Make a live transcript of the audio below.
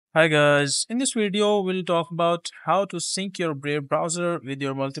Hi guys, in this video we'll talk about how to sync your Brave browser with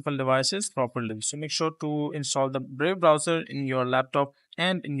your multiple devices properly. So make sure to install the Brave browser in your laptop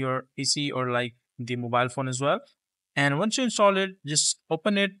and in your PC or like the mobile phone as well. And once you install it, just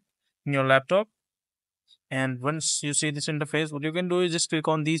open it in your laptop. And once you see this interface, what you can do is just click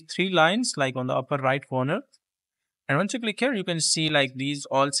on these three lines like on the upper right corner. And once you click here, you can see like these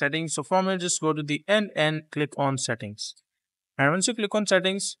all settings. So from here, just go to the end and click on settings. And once you click on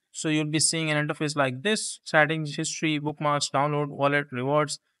settings, so you'll be seeing an interface like this: settings, history, bookmarks, download, wallet,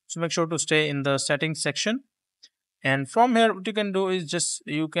 rewards. So make sure to stay in the settings section. And from here, what you can do is just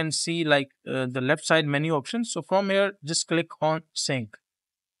you can see like the left side menu options. So from here, just click on sync.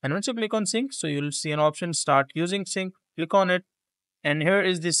 And once you click on sync, so you'll see an option start using sync. Click on it. And here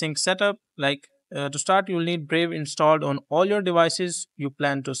is the sync setup. Like to start, you'll need Brave installed on all your devices you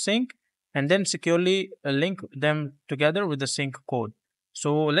plan to sync and then securely link them together with the sync code.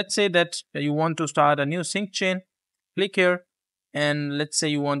 So let's say that you want to start a new sync chain. Click here. And let's say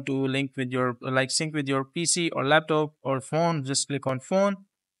you want to link with your like sync with your PC or laptop or phone. Just click on phone.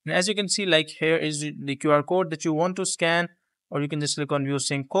 And as you can see, like here is the QR code that you want to scan, or you can just click on view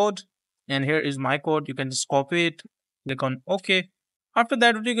sync code. And here is my code. You can just copy it, click on OK. After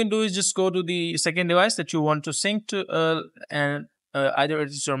that, what you can do is just go to the second device that you want to sync to, and either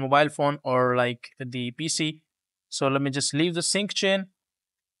it's your mobile phone or like the PC. So let me just leave the sync chain,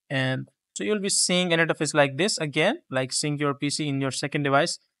 and so you'll be seeing an interface like this again, like sync your PC in your second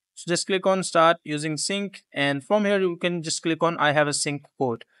device. So just click on start using sync, and from here you can just click on I have a sync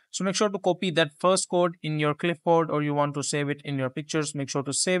code. So make sure to copy that first code in your clipboard, or you want to save it in your pictures, make sure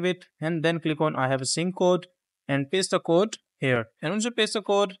to save it and then click on I have a sync code and paste the code here. And once you paste the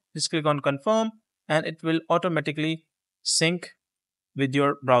code, just click on confirm and it will automatically sync with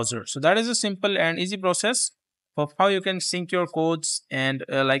your browser. So that is a simple and easy process of how you can sync your codes. And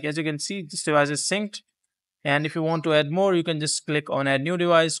like as you can see, this device is synced. And if you want to add more, you can just click on add new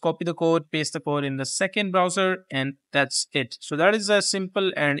device, copy the code, paste the code in the second browser, and that's it. So that is a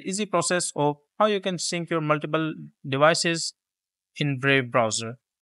simple and easy process of how you can sync your multiple devices in Brave browser.